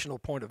organizational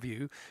point of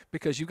view,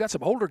 because you've got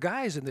some older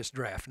guys in this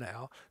draft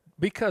now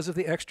because of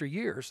the extra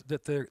years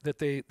that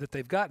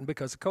they've gotten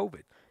because of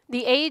COVID.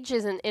 The age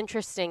is an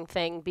interesting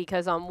thing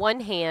because on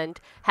one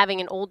hand,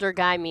 having an older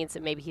guy means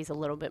that maybe he's a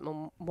little bit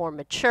more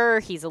mature,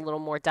 he's a little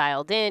more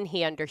dialed in,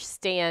 he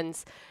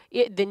understands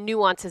the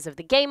nuances of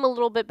the game a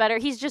little bit better.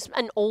 He's just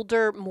an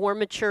older, more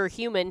mature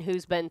human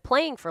who's been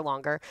playing for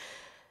longer.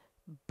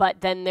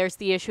 But then there's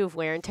the issue of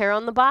wear and tear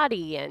on the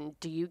body, and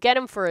do you get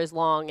him for as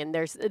long? And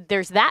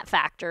there's that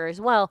factor as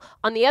well.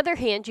 On the other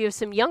hand, you have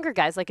some younger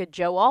guys like a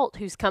Joe Alt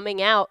who's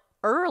coming out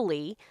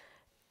early.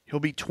 He'll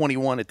be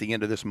 21 at the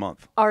end of this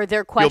month. Are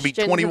there questions?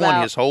 He'll be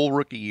 21 his whole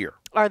rookie year.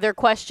 Are there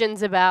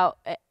questions about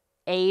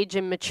age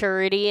and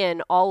maturity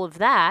and all of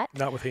that?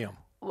 Not with him.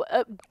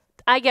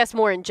 I guess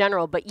more in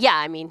general, but yeah,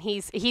 I mean,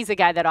 he's a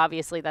guy that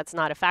obviously that's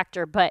not a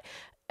factor, but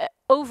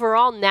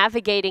overall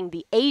navigating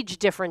the age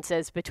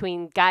differences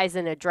between guys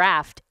in a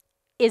draft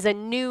is a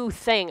new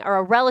thing or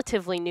a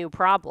relatively new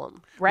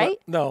problem, right?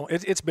 Well, no,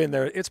 it's been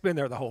there. It's been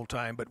there the whole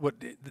time. But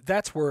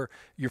that's where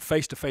your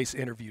face-to-face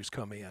interviews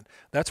come in.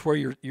 That's where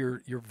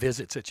your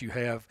visits that you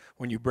have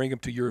when you bring them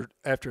to your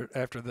after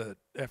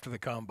the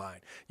combine.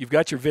 You've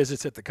got your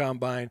visits at the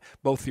combine,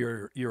 both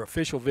your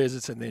official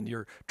visits and then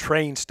your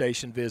train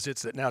station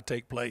visits that now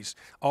take place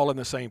all in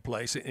the same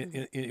place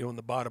in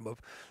the bottom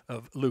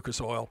of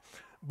Lucas Oil.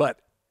 But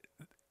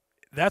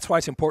that's why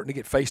it's important to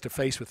get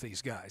face-to-face with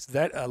these guys.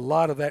 That a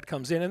lot of that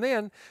comes in. And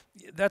then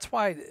that's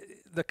why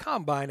the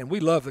combine, and we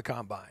love the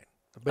combine.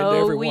 I've been to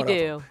every one of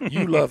them.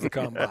 You love the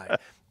combine.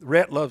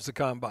 Rhett loves the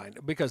combine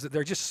because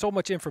there's just so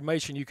much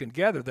information you can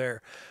gather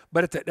there.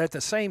 But at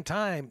the same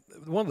time,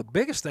 one of the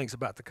biggest things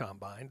about the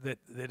combine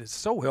that is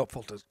so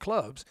helpful to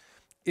clubs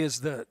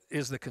is the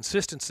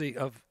consistency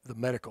of the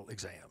medical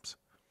exams.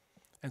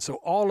 And so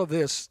all of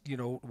this,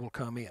 will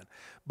come in.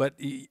 But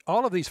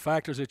all of these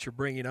factors that you're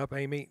bringing up,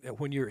 Amie,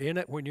 when you're in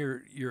it, when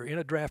you're in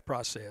a draft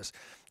process,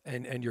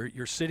 and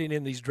you're sitting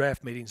in these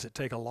draft meetings that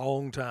take a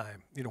long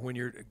time, when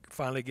you're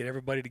finally get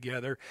everybody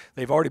together,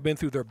 they've already been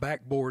through their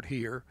backboard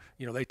here.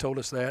 They told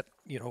us that,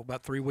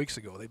 about 3 weeks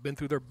ago. They've been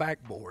through their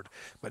backboard.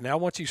 But now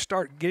once you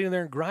start getting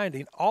there and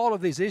grinding, all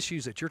of these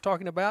issues that you're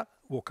talking about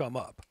will come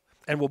up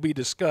and will be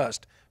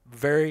discussed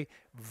very,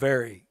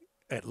 very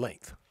at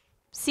length.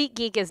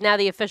 SeatGeek is now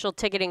the official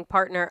ticketing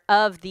partner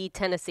of the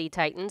Tennessee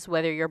Titans.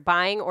 Whether you're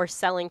buying or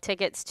selling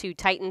tickets to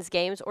Titans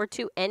games or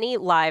to any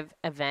live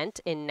event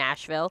in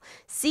Nashville,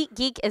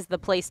 SeatGeek is the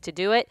place to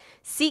do it.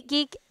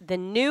 SeatGeek, the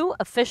new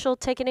official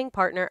ticketing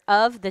partner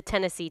of the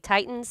Tennessee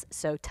Titans,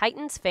 so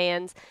Titans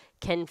fans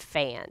can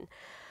fan.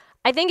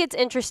 I think it's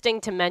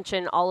interesting to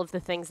mention all of the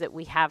things that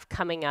we have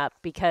coming up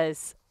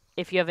because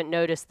if you haven't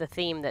noticed the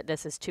theme that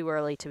this is too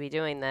early to be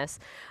doing this,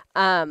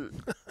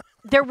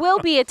 there will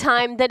be a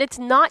time that it's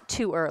not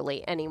too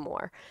early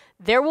anymore.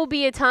 There will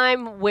be a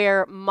time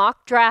where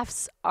mock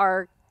drafts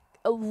are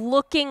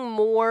looking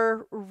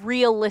more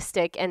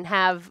realistic and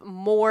have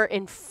more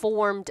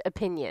informed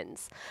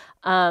opinions.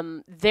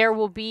 There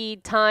will be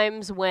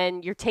times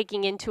when you're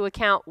taking into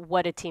account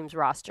what a team's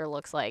roster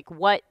looks like,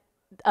 what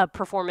a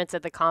performance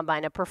at the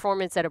combine, a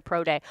performance at a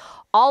pro day.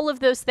 All of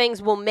those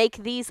things will make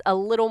these a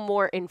little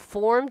more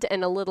informed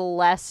and a little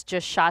less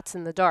just shots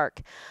in the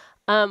dark.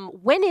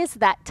 When is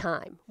that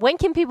time? When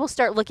can people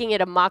start looking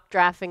at a mock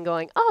draft and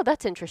going, oh,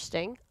 that's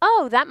interesting.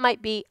 Oh, that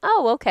might be,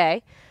 oh,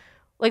 okay.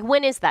 Like,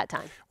 when is that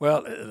time?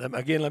 Well,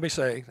 again, let me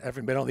say,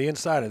 having been on the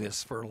inside of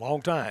this for a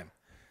long time,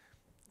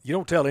 you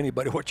don't tell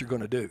anybody what you're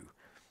going to do.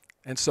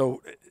 And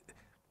so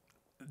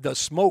the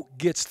smoke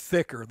gets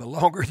thicker the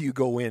longer you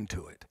go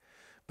into it,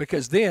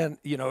 because then,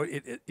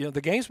 the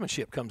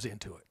gamesmanship comes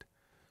into it.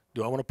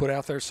 Do I want to put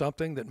out there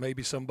something that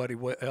maybe somebody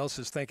else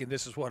is thinking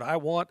this is what I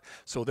want,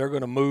 so they're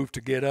going to move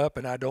to get up,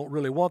 and I don't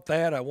really want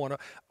that. I want to.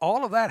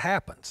 All of that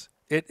happens.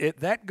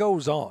 That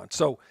goes on.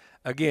 So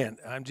again,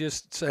 I'm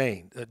just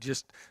saying,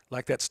 just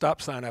like that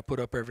stop sign I put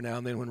up every now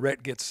and then when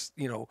Rhett gets,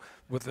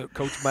 with the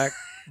Coach Mac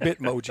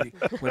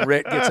Bitmoji, when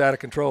Rhett gets out of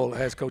control, it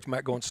has Coach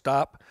Mac going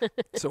stop.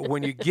 So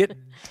when you get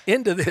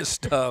into this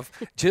stuff,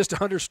 just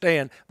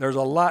understand there's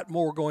a lot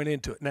more going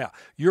into it. Now,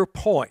 your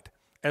point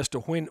as to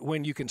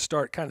when you can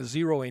start kind of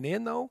zeroing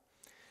in, though,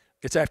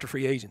 it's after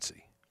free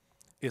agency.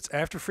 It's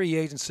after free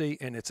agency,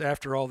 and it's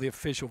after all the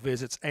official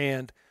visits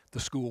and the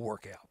school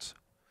workouts.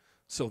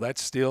 So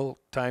that's still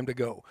time to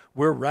go.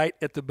 We're right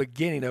at the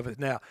beginning of it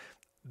now.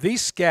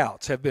 These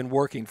scouts have been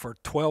working for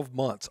 12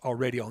 months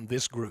already on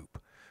this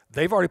group.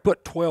 They've already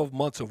put 12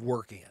 months of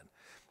work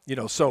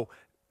in, so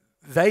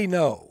they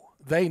know.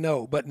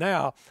 But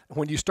now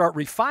when you start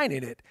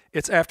refining it,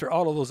 it's after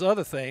all of those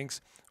other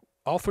things.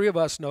 All three of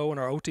us know, and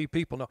our OT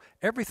people know,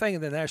 everything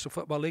in the National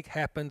Football League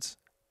happens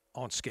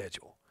on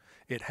schedule.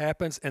 It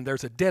happens, and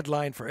there's a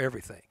deadline for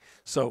everything.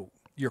 So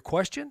your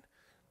question,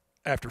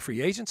 after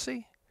free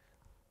agency,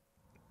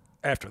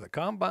 after the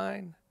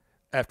combine,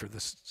 after the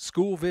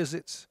school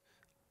visits,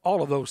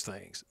 all of those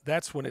things,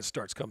 that's when it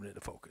starts coming into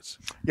focus.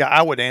 Yeah,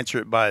 I would answer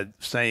it by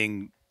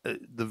saying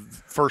the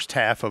first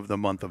half of the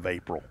month of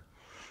April,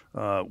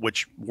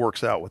 which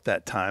works out with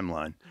that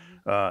timeline.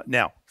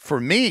 Now, for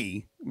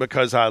me,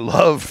 because I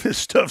love this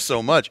stuff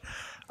so much,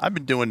 I've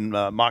been doing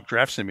mock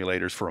draft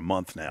simulators for a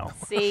month now.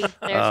 See,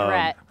 there's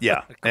Rhett.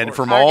 Yeah, and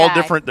from Our all guy.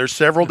 different, there's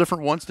several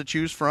different ones to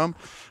choose from.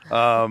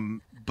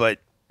 But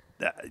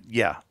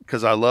yeah,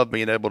 because I love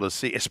being able to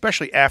see,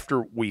 especially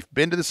after we've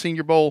been to the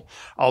Senior Bowl.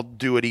 I'll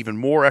do it even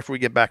more after we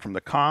get back from the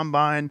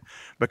combine,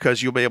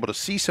 because you'll be able to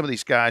see some of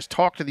these guys,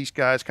 talk to these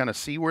guys, kind of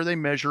see where they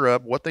measure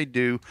up, what they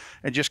do,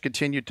 and just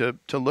continue to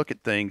look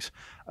at things.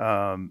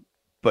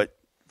 But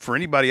for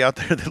anybody out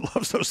there that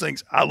loves those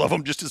things, I love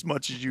them just as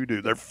much as you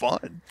do. They're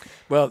fun.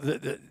 Well,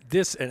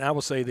 this, and I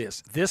will say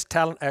this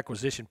talent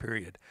acquisition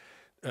period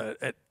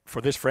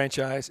for this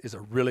franchise is a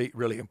really,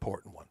 really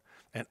important one.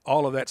 And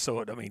all of that.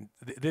 So, I mean,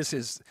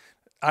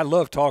 I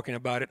love talking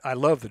about it. I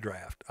love the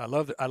draft. I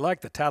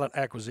like the talent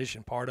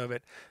acquisition part of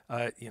it.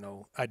 I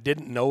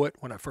didn't know it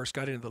when I first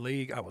got into the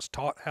league. I was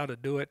taught how to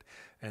do it.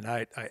 And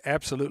I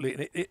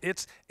absolutely,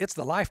 it's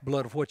the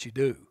lifeblood of what you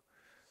do,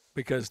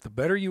 because the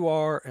better you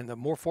are and the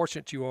more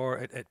fortunate you are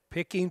at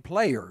picking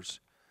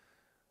players,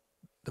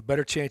 the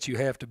better chance you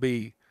have to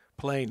be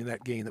playing in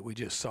that game that we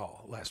just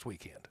saw last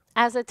weekend.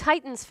 As a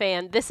Titans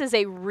fan, this is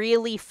a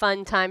really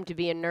fun time to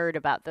be a nerd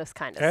about this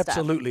kind of stuff.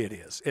 Absolutely it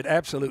is. It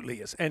absolutely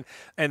is. And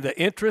the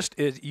interest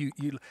is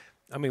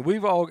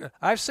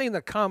I've seen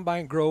the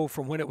combine grow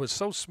from when it was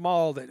so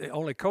small that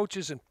only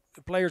coaches and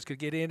players could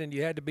get in, and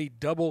you had to be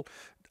double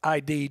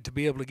ID'd to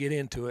be able to get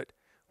into it,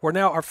 where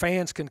now our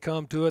fans can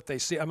come to it. They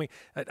see, I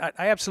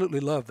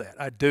absolutely love that.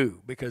 I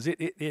do, because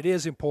it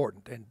is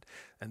important and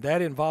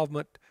that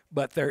involvement,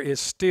 but there is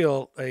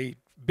still a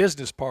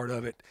business part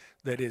of it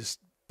that is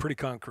pretty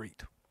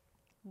concrete.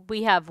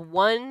 We have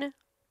one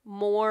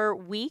more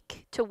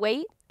week to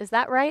wait. Is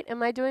that right?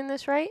 Am I doing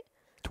this right?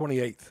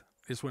 28th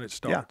is when it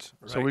starts. Yeah.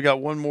 Right? So we got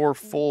one more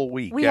full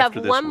week. We after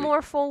have this one week.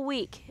 more full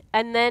week,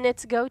 and then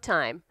it's go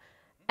time.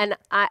 And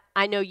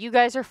I know you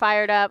guys are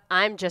fired up.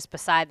 I'm just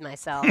beside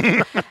myself.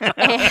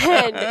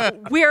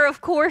 And we're, of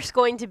course,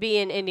 going to be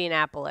in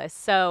Indianapolis.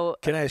 So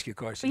can I ask you a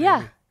question? Yeah.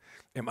 Amie?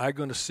 Am I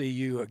going to see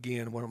you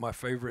again? One of my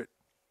favorite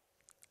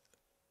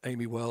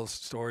Amie Wells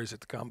stories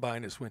at the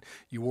combine is when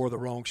you wore the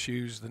wrong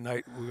shoes the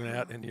night we went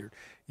out, and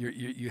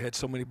you had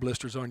so many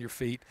blisters on your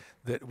feet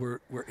that we're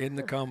in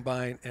the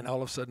combine, and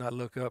all of a sudden I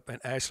look up and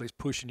Ashley's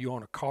pushing you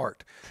on a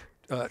cart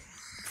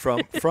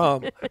from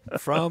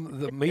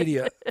the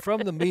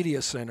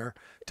media center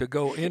to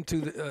go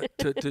into the,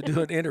 to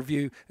do an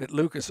interview at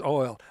Lucas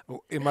Oil.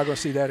 Am I going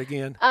to see that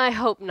again? I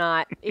hope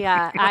not.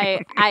 Yeah,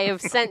 I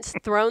have since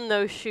thrown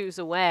those shoes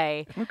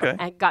away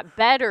and got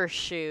better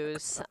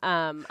shoes.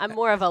 I'm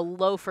more of a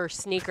loafer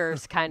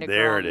sneakers kind of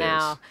girl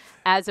now,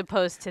 as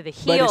opposed to the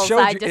heels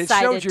I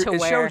decided to wear.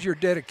 It shows your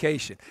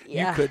dedication.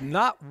 Yeah. You could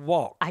not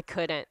walk. I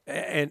couldn't.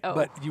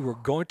 But you were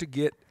going to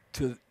get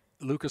to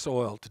Lucas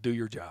Oil to do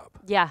your job.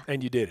 Yeah.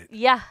 And you did it.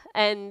 Yeah,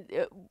 and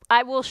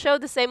I will show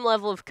the same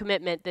level of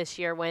commitment this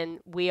year when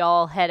we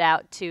all head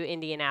out to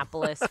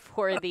Indianapolis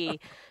for the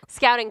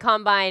scouting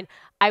combine.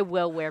 I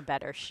will wear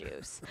better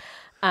shoes.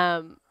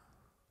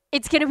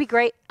 It's going to be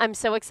great. I'm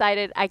so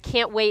excited. I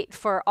can't wait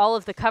for all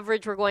of the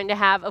coverage we're going to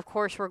have. Of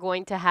course, we're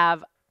going to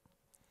have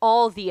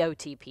all the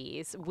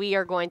OTPs. We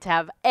are going to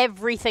have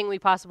everything we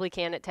possibly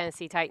can at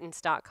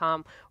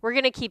TennesseeTitans.com. We're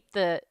going to keep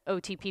the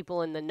OT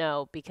people in the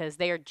know because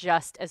they are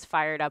just as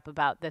fired up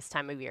about this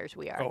time of year as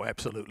we are. Oh,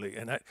 absolutely.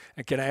 And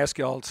can I ask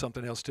y'all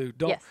something else too?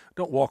 Don't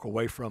walk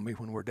away from me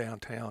when we're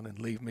downtown and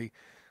leave me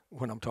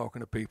when I'm talking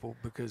to people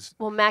because.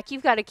 Well, Mac,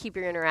 you've got to keep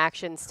your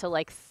interactions to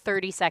like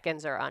 30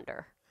 seconds or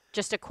under.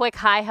 Just a quick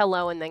hi,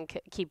 hello, and then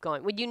keep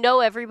going. When you know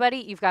everybody,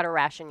 you've got to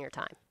ration your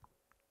time.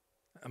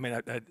 I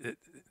mean,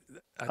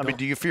 I mean,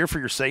 do you fear for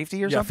your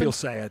safety or something? I feel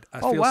sad.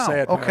 I feel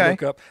sad when I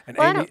look up and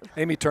well,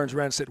 Amie turns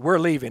around and said, "We're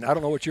leaving." I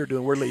don't know what you're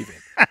doing. We're leaving.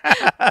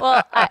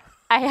 Well,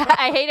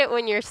 I hate it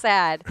when you're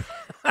sad,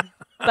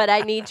 but I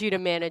need you to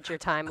manage your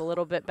time a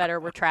little bit better.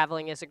 We're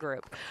traveling as a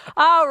group.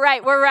 All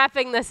right, we're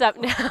wrapping this up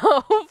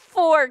now.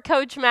 For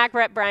Coach Mac,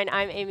 Rhett, Bryan,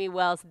 I'm Amie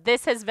Wells.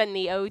 This has been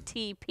the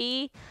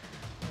OTP.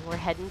 We're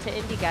heading to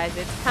Indy, guys.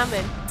 It's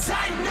coming.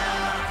 Tighten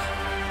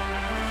up.